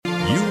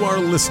You are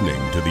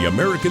listening to the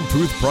American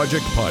Truth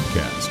Project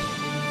podcast.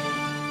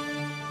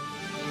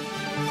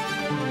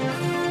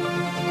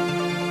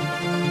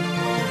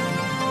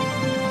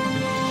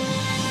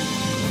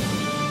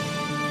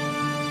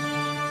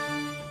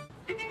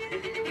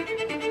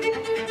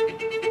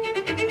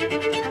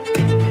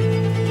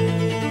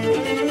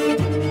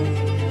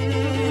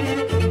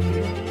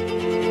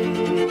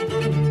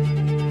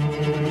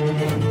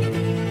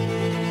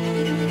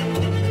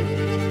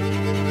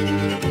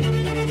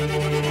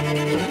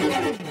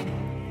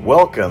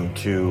 Welcome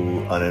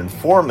to an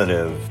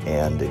informative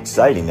and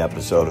exciting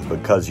episode of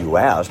Because You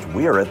Asked.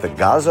 We are at the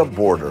Gaza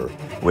border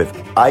with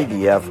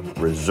IDF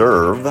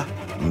Reserve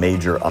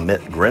Major Amit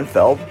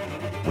Grinfeld.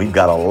 We've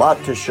got a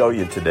lot to show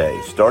you today,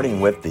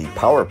 starting with the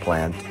power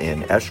plant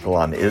in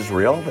Ashkelon,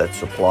 Israel, that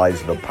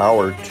supplies the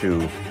power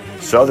to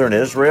southern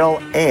Israel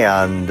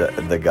and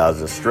the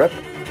Gaza Strip.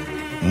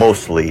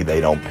 Mostly,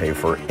 they don't pay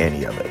for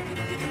any of it.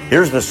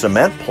 Here's the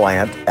cement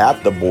plant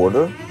at the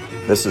border.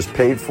 This is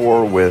paid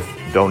for with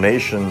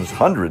donations,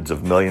 hundreds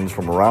of millions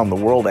from around the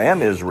world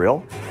and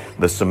Israel.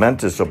 The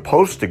cement is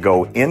supposed to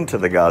go into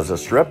the Gaza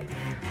Strip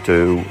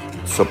to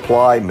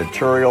supply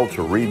material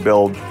to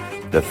rebuild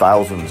the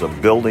thousands of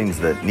buildings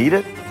that need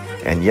it.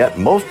 And yet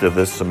most of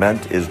this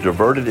cement is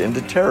diverted into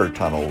terror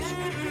tunnels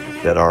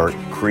that are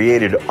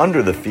created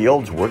under the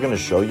fields. We're going to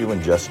show you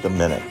in just a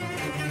minute.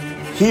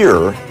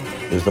 Here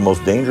is the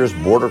most dangerous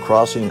border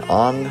crossing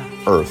on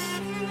earth.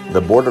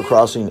 The border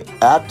crossing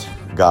at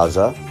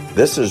Gaza.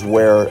 This is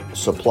where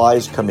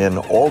supplies come in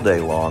all day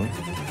long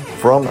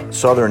from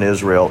southern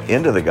Israel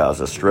into the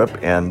Gaza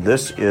Strip, and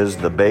this is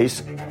the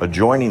base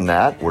adjoining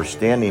that. We're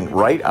standing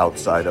right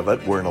outside of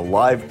it. We're in a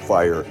live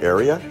fire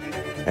area,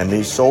 and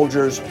these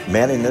soldiers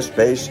manning this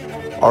base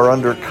are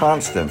under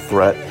constant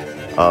threat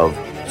of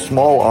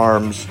small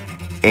arms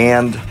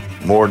and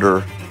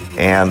mortar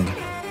and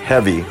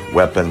heavy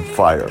weapon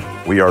fire.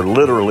 We are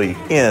literally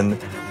in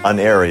an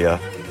area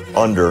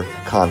under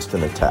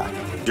constant attack.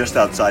 Just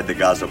outside the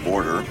Gaza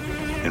border,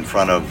 in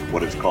front of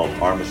what is called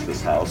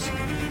Armistice House,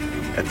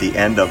 at the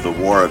end of the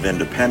War of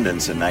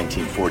Independence in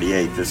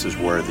 1948, this is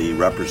where the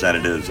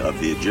representatives of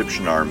the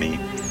Egyptian army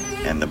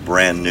and the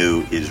brand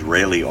new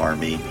Israeli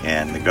army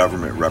and the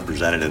government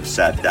representatives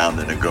sat down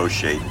to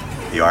negotiate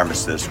the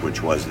armistice,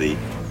 which was the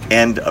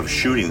end of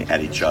shooting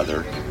at each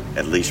other,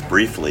 at least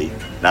briefly.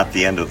 Not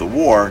the end of the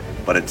war,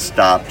 but it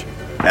stopped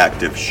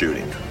active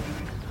shooting.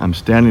 I'm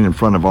standing in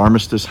front of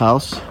Armistice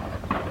House,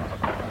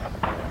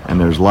 and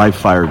there's live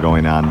fire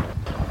going on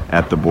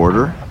at the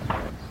border.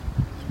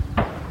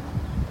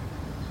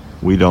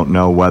 We don't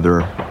know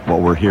whether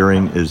what we're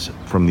hearing is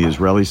from the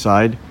Israeli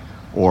side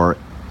or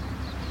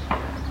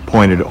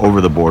pointed over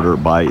the border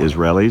by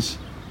Israelis.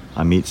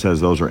 Amit says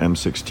those are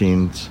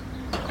M16s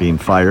being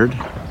fired.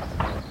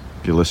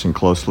 If you listen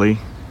closely.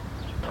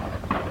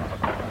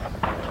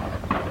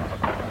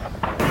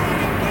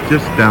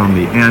 Just down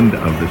the end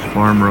of this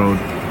farm road,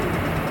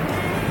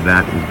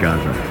 that is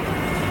Gaza.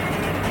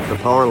 The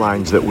power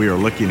lines that we are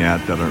looking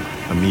at, that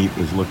Amit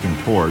is looking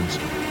towards,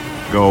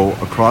 go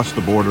across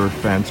the border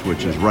fence,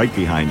 which is right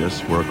behind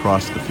us. We're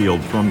across the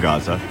field from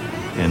Gaza,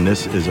 and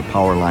this is a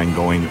power line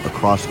going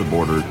across the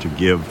border to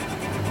give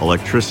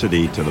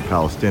electricity to the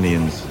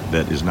Palestinians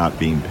that is not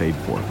being paid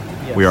for.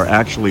 Yes. We are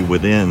actually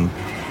within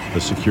the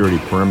security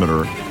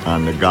perimeter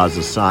on the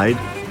Gaza side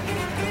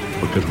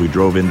because we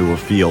drove into a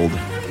field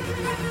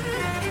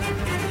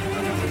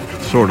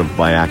sort of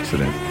by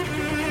accident.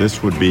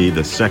 This would be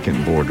the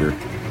second border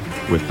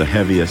with the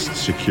heaviest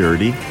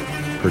security,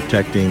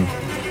 protecting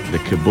the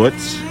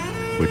kibbutz,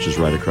 which is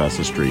right across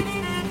the street.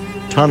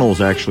 Tunnels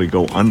actually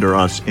go under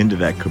us into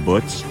that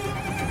kibbutz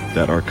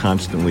that are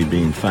constantly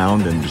being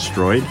found and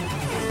destroyed.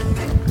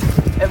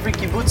 Every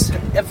kibbutz,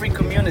 every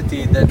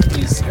community that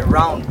is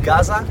around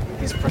Gaza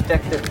is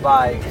protected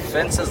by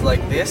fences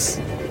like this,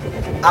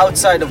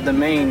 outside of the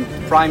main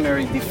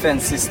primary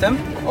defense system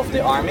of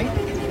the army.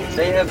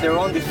 They have their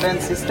own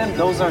defense system.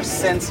 Those are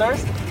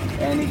sensors,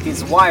 and it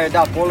is wired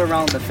up all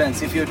around the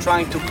fence. If you're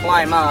trying to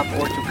climb up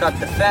or to cut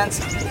the fence,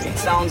 it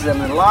sounds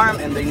an alarm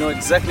and they know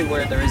exactly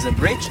where there is a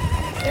breach.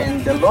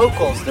 And the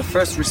locals, the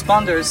first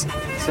responders,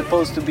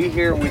 supposed to be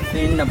here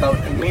within about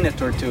a minute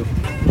or two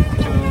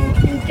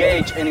to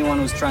engage anyone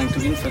who's trying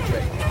to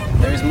infiltrate.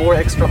 There is more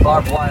extra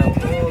barbed wire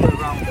all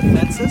around the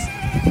fences.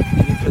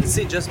 And you can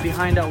see just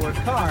behind our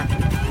car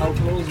how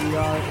close we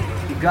are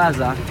to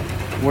Gaza,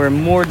 where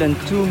more than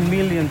 2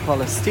 million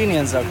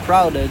Palestinians are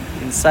crowded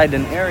inside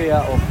an area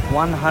of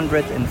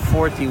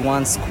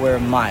 141 square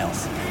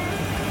miles.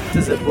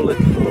 This is a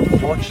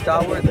bulletproof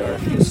watchtower. There are a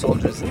few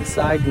soldiers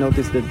inside.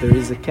 Notice that there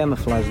is a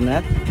camouflage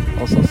net,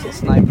 also so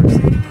snipers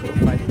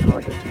will find it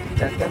harder to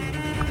detect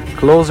them.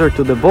 Closer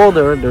to the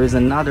border, there is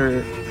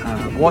another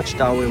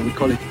watchtower, we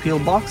call it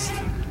pillbox,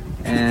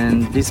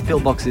 and this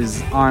pillbox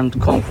is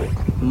armed concrete,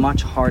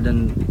 much harder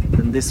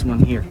than this one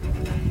here.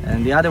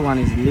 And the other one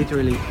is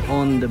literally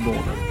on the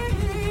border.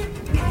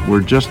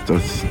 We're just a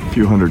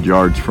few hundred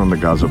yards from the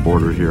Gaza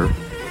border here,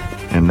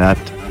 and that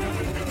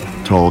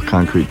tall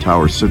concrete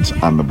tower sits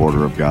on the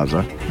border of Gaza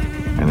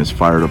and is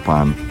fired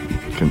upon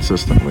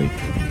consistently.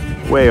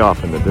 Way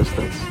off in the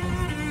distance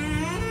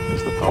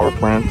is the power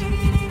plant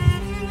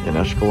in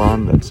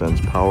Ashkelon that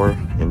sends power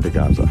into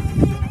Gaza.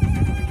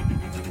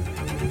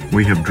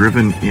 We have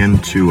driven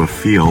into a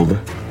field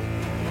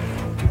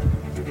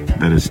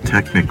that is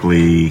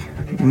technically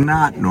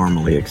not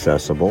normally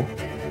accessible.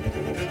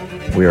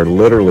 We are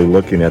literally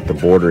looking at the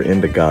border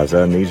into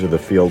Gaza, and these are the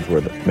fields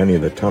where many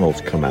of the tunnels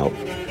come out.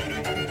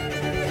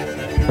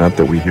 Not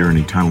that we hear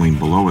any tunneling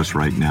below us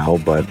right now,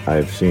 but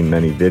I've seen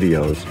many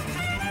videos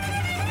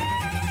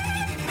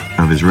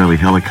of Israeli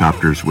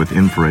helicopters with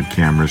infrared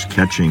cameras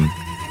catching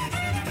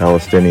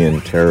Palestinian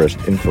terrorist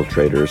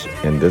infiltrators,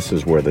 and this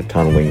is where the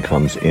tunneling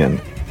comes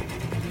in.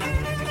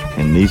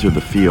 And these are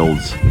the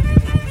fields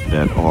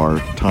that are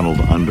tunneled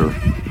under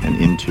and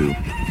into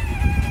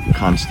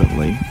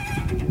constantly,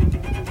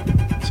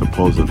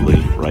 supposedly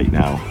right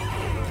now,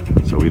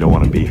 so we don't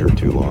want to be here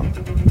too long.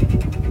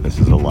 This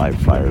is a live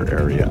fire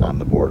area on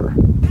the border.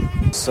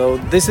 So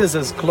this is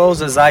as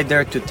close as I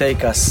dare to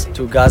take us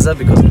to Gaza,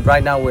 because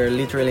right now we're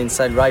literally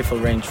inside rifle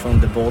range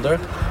from the border.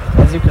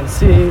 As you can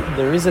see,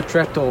 there is a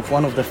tractor of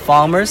one of the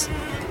farmers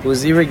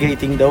who's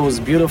irrigating those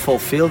beautiful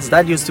fields.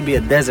 That used to be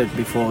a desert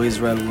before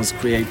Israel was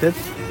created.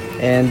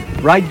 And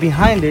right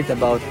behind it,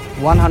 about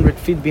 100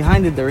 feet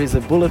behind it, there is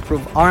a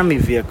bulletproof army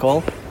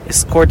vehicle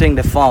escorting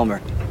the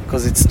farmer,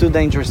 because it's too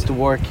dangerous to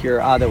work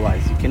here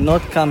otherwise. You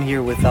cannot come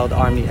here without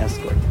army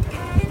escort.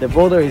 The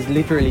border is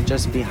literally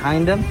just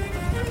behind them.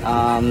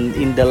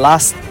 In the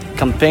last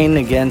campaign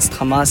against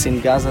Hamas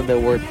in Gaza, there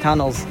were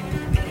tunnels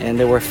and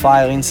there were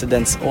fire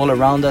incidents all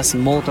around us.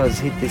 Mortars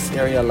hit this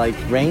area like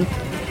rain.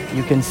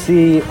 You can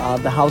see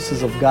the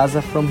houses of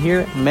Gaza from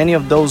here. Many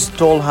of those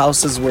tall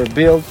houses were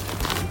built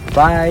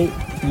by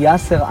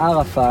Yasser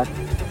Arafat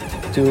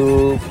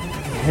to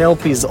help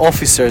his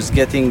officers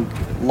getting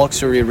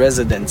luxury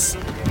residence.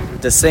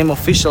 The same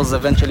officials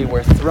eventually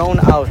were thrown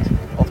out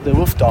of the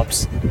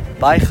rooftops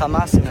by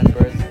Hamas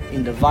members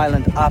in the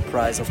violent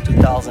uprising of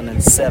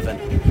 2007,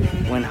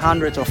 when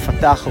hundreds of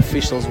Fatah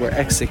officials were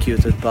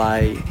executed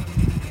by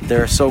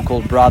their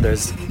so-called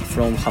brothers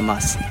from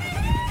Hamas.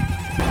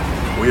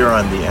 We are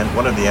on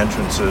one of the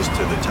entrances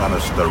to the town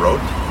of Sderot,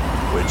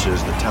 which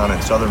is the town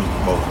in southern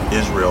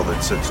Israel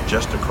that sits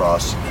just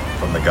across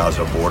from the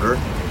Gaza border.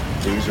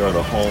 These are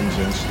the homes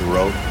in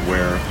Sderot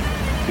where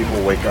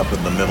people wake up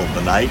in the middle of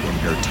the night and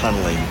hear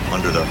tunneling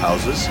under their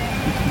houses.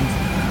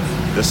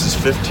 This is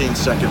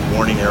 15-second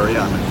warning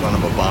area. I'm in front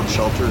of a bomb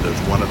shelter.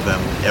 There's one of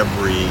them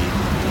every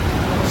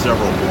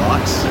several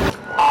blocks.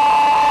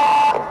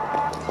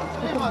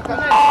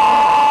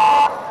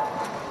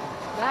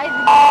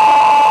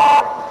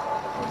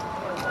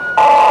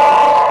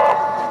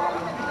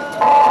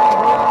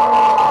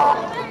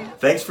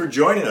 Thanks for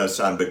joining us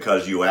on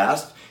Because You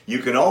Asked. You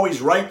can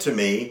always write to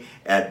me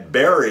at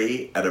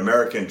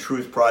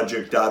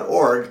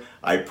barry@americantruthproject.org.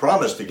 I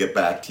promise to get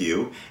back to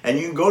you. And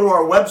you can go to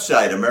our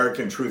website,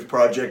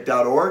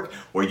 americantruthproject.org,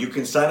 where you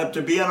can sign up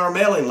to be on our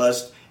mailing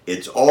list.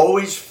 It's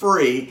always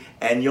free,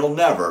 and you'll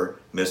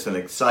never miss an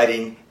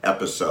exciting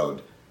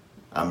episode.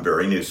 I'm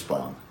Barry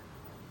Nussbaum.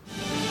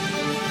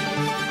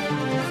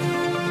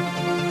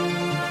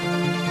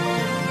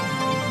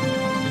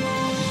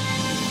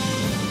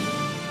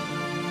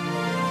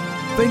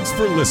 Thanks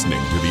for listening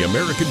to the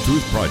American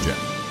Truth Project,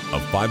 a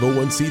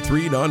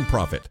 501c3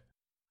 nonprofit.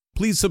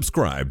 Please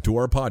subscribe to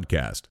our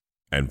podcast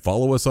and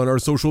follow us on our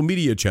social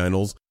media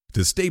channels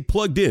to stay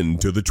plugged in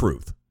to the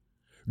truth.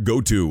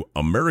 Go to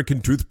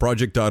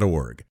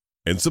americantruthproject.org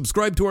and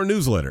subscribe to our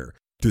newsletter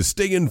to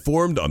stay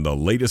informed on the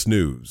latest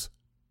news.